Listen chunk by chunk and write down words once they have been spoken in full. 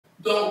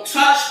Don't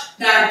touch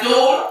that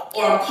door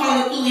or I'm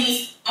calling the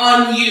police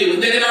on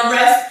you. They're gonna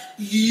arrest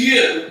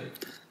you.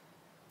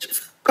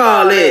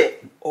 Call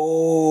it.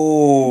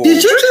 Oh.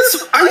 Did you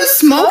just, are you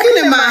smoking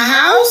in my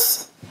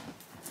house?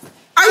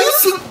 Are you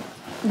smoking?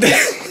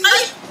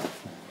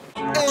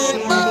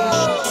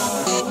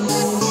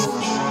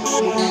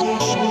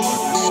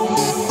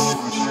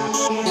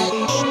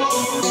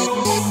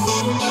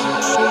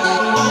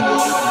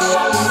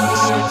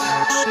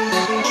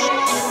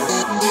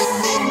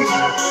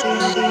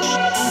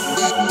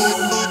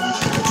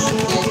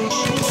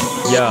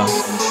 Yeah,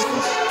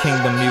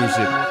 Kingdom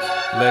Music.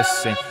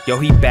 Listen, yo,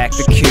 he back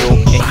to kill,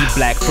 and he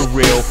black for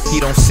real. He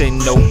don't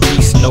send no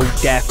geese, no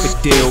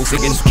daffodils.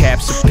 Against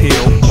caps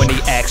appeal when they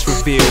acts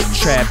reveal.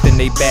 Trapped in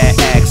they bad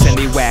acts and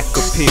they whack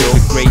appeal.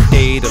 The great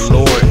day, the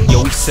Lord,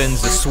 yo, he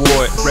sends a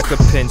sword.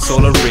 Recompense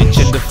all the rich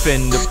and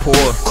defend the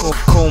poor.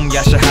 Comb,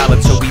 y'all should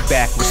holler till we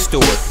back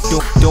restored.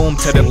 Doom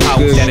to the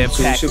powers that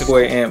impact. It's your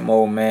boy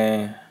AnTmO,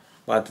 man.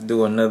 About to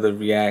do another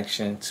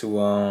reaction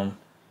to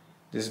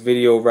this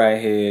video right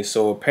here.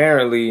 So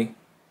apparently,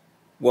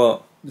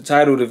 well, the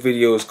title of the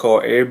video is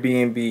called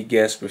Airbnb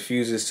Guest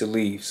Refuses to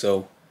Leave.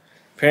 So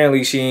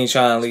apparently she ain't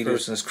trying to leave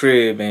this person's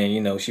crib, and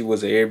you know, she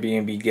was an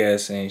Airbnb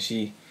guest and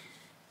she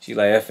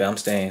like, F it, I'm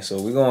staying.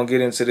 So we're gonna get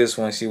into this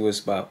one, see what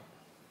it's about.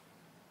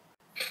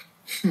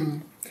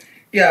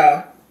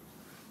 Yeah.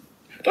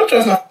 Don't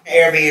trust no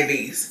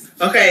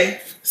Airbnbs. Okay?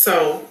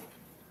 So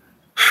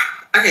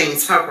I can't even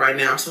talk right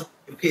now. I'm so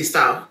pissed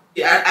off.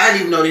 Yeah, I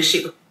didn't even know this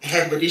shit could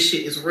happen, but this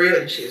shit is real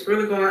and shit is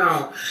really going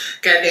on.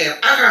 Goddamn,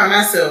 I found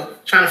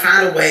myself trying to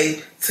find a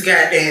way to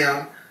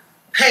goddamn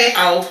pay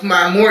off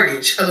my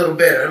mortgage a little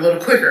better, a little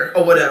quicker,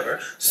 or whatever.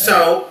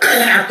 So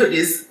I put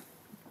this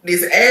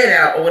ad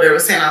out or whatever,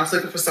 saying I was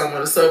looking for someone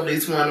to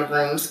sublease one of the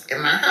rooms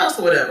in my house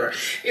or whatever.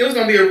 It was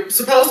gonna be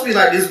supposed to be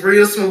like this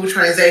real smooth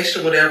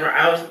transaction, whatever.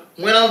 I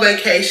went on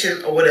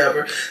vacation or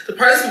whatever. The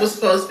person was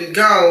supposed to be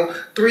gone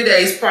 3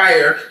 days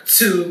prior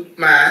to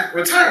my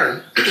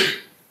return.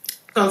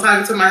 So I'm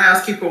talking to my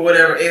housekeeper or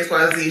whatever,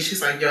 XYZ.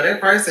 She's like, yo, that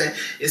person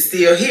is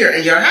still here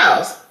in your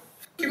house.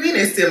 What do you mean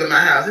they're still in my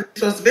house? It's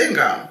supposed to be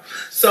gone.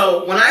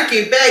 So when I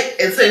get back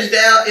and touch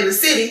down in the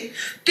city,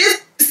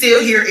 this is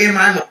still here in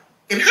my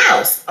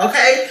house,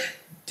 okay?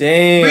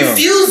 Damn.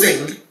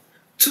 Refusing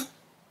to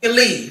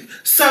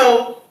leave.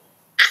 So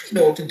I don't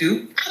know what to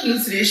do. I'm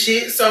used to this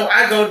shit. So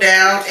I go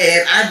down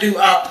and I do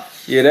up.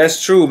 Yeah,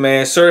 that's true,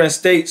 man. Certain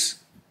states.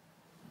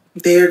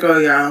 There you go,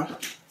 y'all.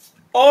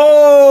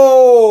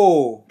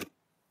 Oh!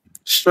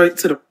 Straight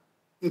to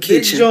the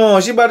kitchen.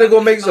 John, she about to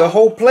go make us a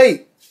whole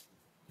plate.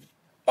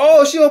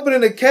 Oh, she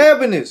opening the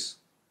cabinets.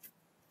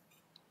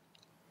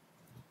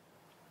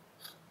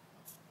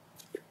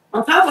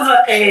 On top of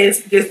her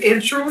ass just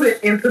intruded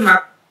into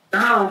my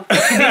home.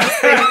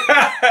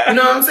 You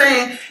know what I'm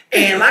saying?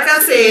 And like I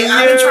said,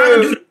 I've been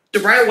trying to do it the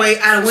right way.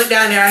 I went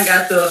down there and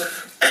got the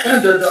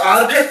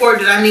all the paperwork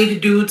that I need to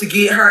do to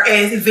get her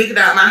ass evicted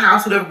out of my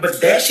house, whatever. But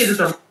that shit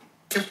is a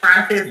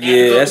process.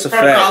 Yeah, that's a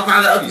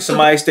fact.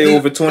 Somebody stay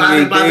over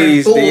 28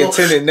 days, they a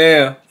tenant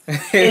now.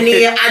 And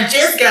then I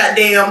just got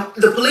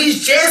the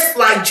police just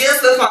left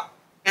my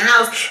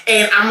house,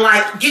 and I'm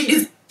like, get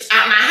this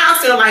out my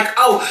house. They're like,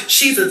 oh,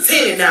 she's a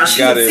tenant now.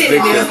 She's a tenant. You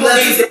and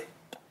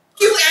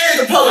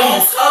the police. Okay?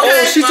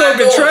 Oh, she's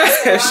talking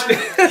trash.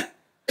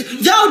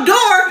 Yo,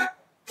 door,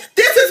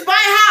 this is my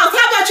house.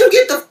 How about you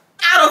get the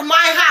out of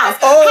my house?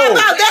 Oh. How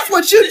about that's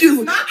what you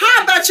do?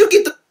 How about you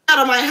get the out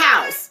of my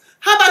house?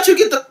 How about you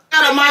get the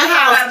out of my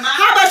house?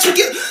 How about you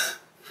get...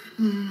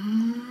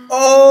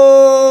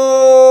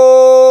 Oh!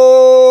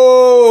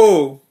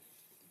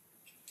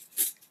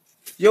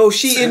 Yo,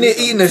 she in there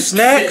eating the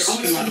snacks?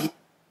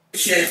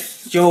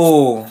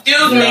 Yo.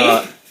 Excuse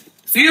me.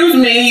 Excuse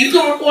me. You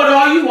can record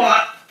all you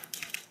want.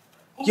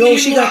 Yo,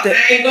 she got the...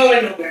 I ain't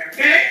going nowhere,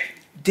 okay?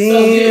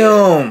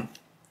 Damn.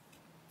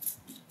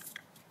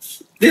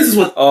 This is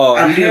what... Oh,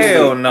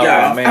 hell no,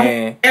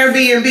 man.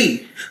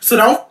 Airbnb. So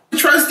don't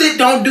trust it.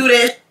 Don't do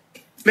that.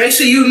 Make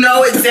sure you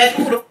know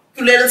exactly who the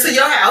you let into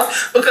your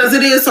house, because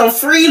it is some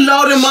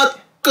freeloading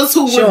motherfuckers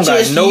who will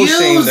just no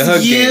shame to her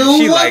you.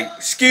 game. She like,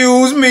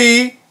 excuse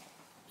me,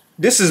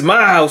 this is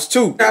my house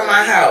too. Not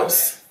my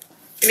house.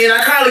 And then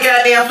I call the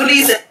goddamn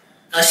police.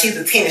 And, she's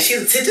a tenant.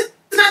 She's a tenant.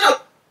 It's not no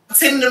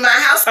tenant in my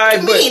house. What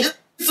do you mean?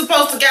 This is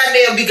supposed to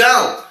goddamn be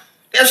gone.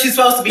 That's she's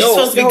supposed to be. She's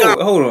supposed to be gone.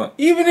 Hold on.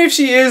 Even if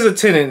she is a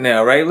tenant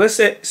now, right? Let's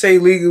say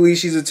legally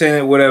she's a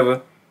tenant,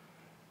 whatever.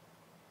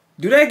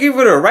 Do that give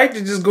her the right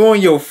to just go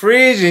in your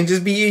fridge and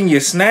just be eating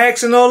your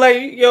snacks and all that?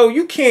 Yo,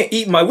 you can't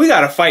eat we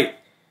gotta fight.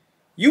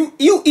 You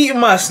eating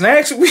my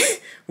snacks?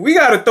 We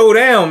gotta throw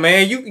down,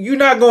 man. You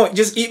not gonna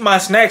just eat my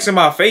snacks in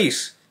my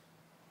face.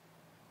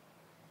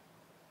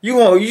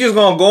 You just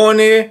gonna go in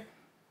there,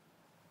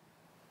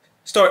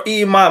 start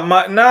eating my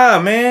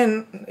nah,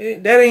 man.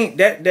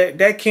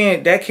 That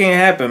can't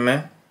happen,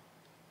 man.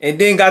 And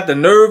then got the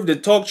nerve to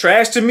talk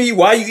trash to me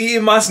while you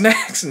eating my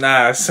snacks?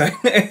 Nah, son.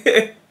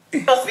 Supposed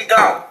to be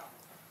gone.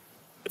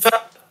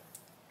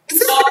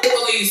 Call the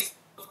police.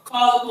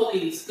 Call the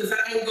police, because I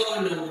ain't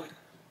going nowhere.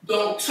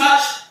 Don't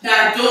touch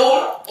that door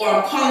or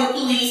I'm calling the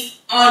police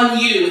on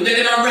you. And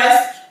they're gonna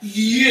arrest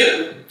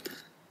you.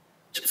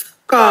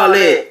 Call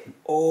it.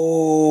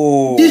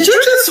 Oh. Did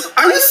you just?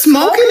 Are you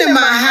smoking in my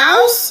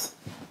house?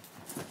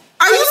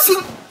 Are you?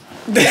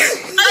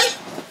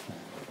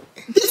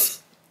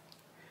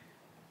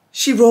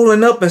 She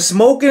rolling up and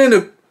smoking in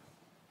the.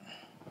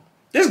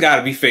 This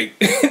gotta be fake.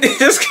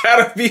 This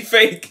gotta be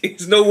fake.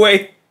 There's no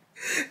way.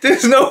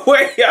 There's no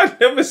way. I've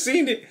never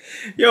seen it.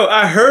 Yo,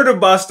 I heard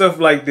about stuff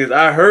like this.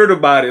 I heard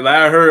about it. Like,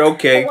 I heard,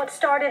 okay. What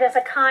started as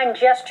a kind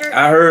gesture.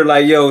 I heard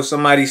like, yo,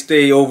 somebody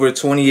stay over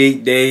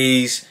 28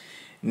 days.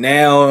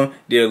 Now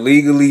they're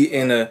legally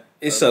in a,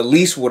 it's a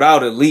lease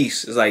without a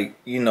lease. It's like,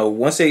 you know,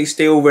 once they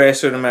stay over a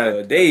certain amount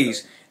of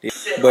days.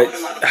 But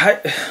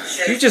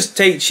she just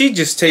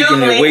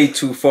taking it way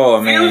too far,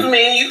 man. Excuse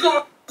me,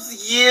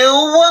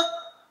 you.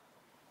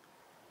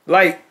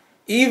 Like,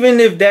 even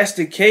if that's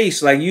the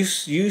case, like you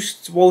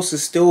supposed to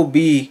still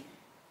be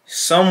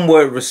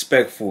somewhat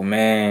respectful,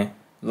 man.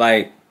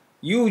 Like,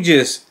 you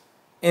just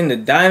in the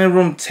dining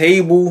room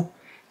table.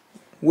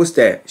 What's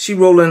that? She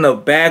rolling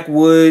up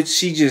backwoods.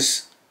 She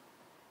just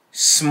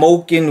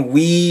smoking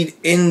weed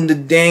in the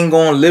dang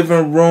on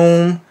living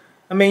room.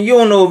 I mean, you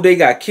don't know if they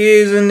got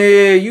kids in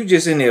there. You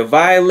just in there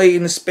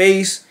violating the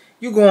space.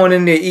 You going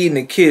in there eating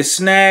the kids'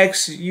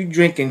 snacks. You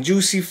drinking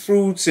juicy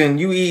fruits and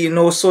you eating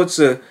all sorts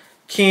of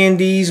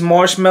candies,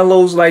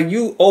 marshmallows. Like,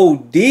 you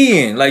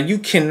ODing. Like, you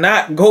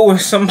cannot go in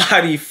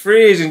somebody's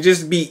fridge and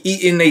just be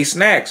eating their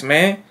snacks,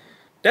 man.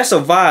 That's a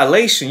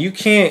violation. You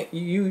can't.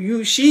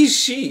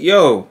 She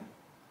yo.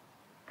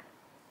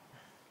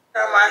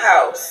 At my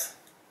house.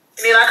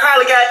 And then I call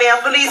the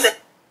goddamn police and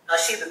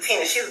she's a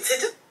tenant. She's a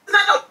tenant.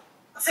 Not no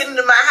tenant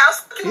in my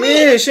house.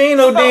 Yeah, she ain't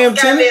no damn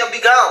tenant.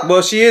 Be gone.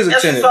 Well, she is a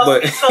tenant,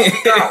 but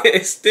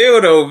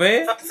still though,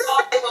 man. Call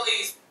the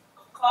police.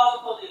 Call the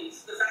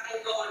police, because I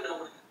ain't going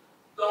nowhere.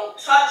 Don't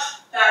touch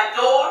that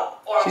door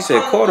or She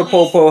said, call the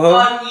po-po, ho.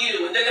 on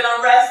you, and they're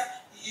gonna arrest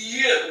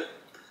you.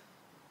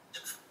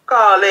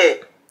 Call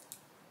it.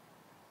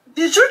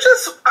 Did you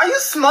just? Are you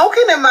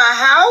smoking in my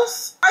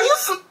house? Are you?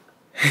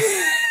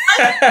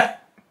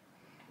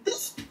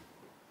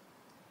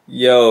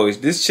 Yo,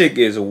 this chick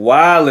is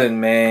wildin',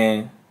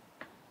 man.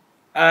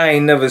 I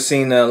ain't never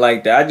seen nothing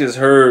like that. I just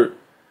heard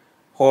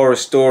horror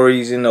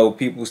stories, you know,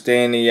 people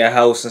staying in your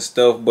house and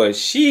stuff, but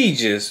she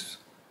just,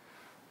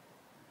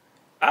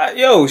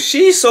 yo,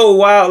 she's so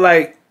wild.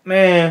 Like,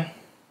 man,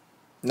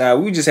 nah,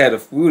 we would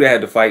have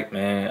had to fight,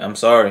 man. I'm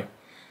sorry.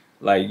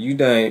 Like, you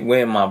done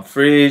went in my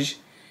fridge.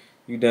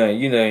 You done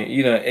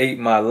ate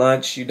my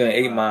lunch. You done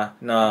ate my,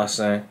 nah,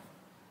 son.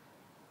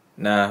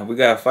 Nah, we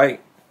gotta fight.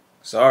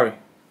 Sorry.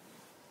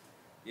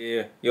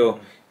 Yeah, yo,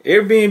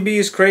 Airbnb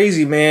is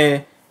crazy,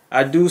 man.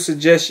 I do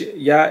suggest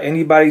y'all,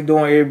 anybody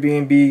doing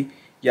Airbnb,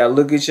 y'all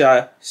look at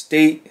y'all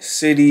state,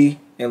 city,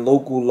 and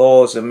local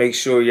laws and make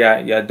sure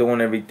y'all doing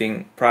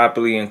everything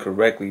properly and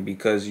correctly,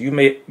 because you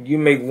make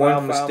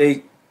one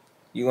mistake,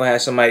 you gonna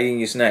have somebody eating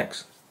your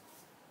snacks.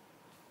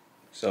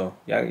 So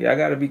y'all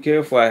gotta be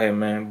careful out here,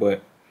 man.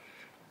 But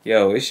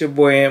yo, it's your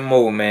boy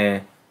AnTmO,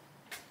 man.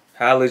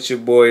 Holla at your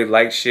boy,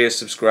 like, share,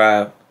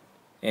 subscribe,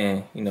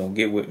 and you know,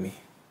 get with me.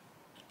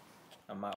 I'm out.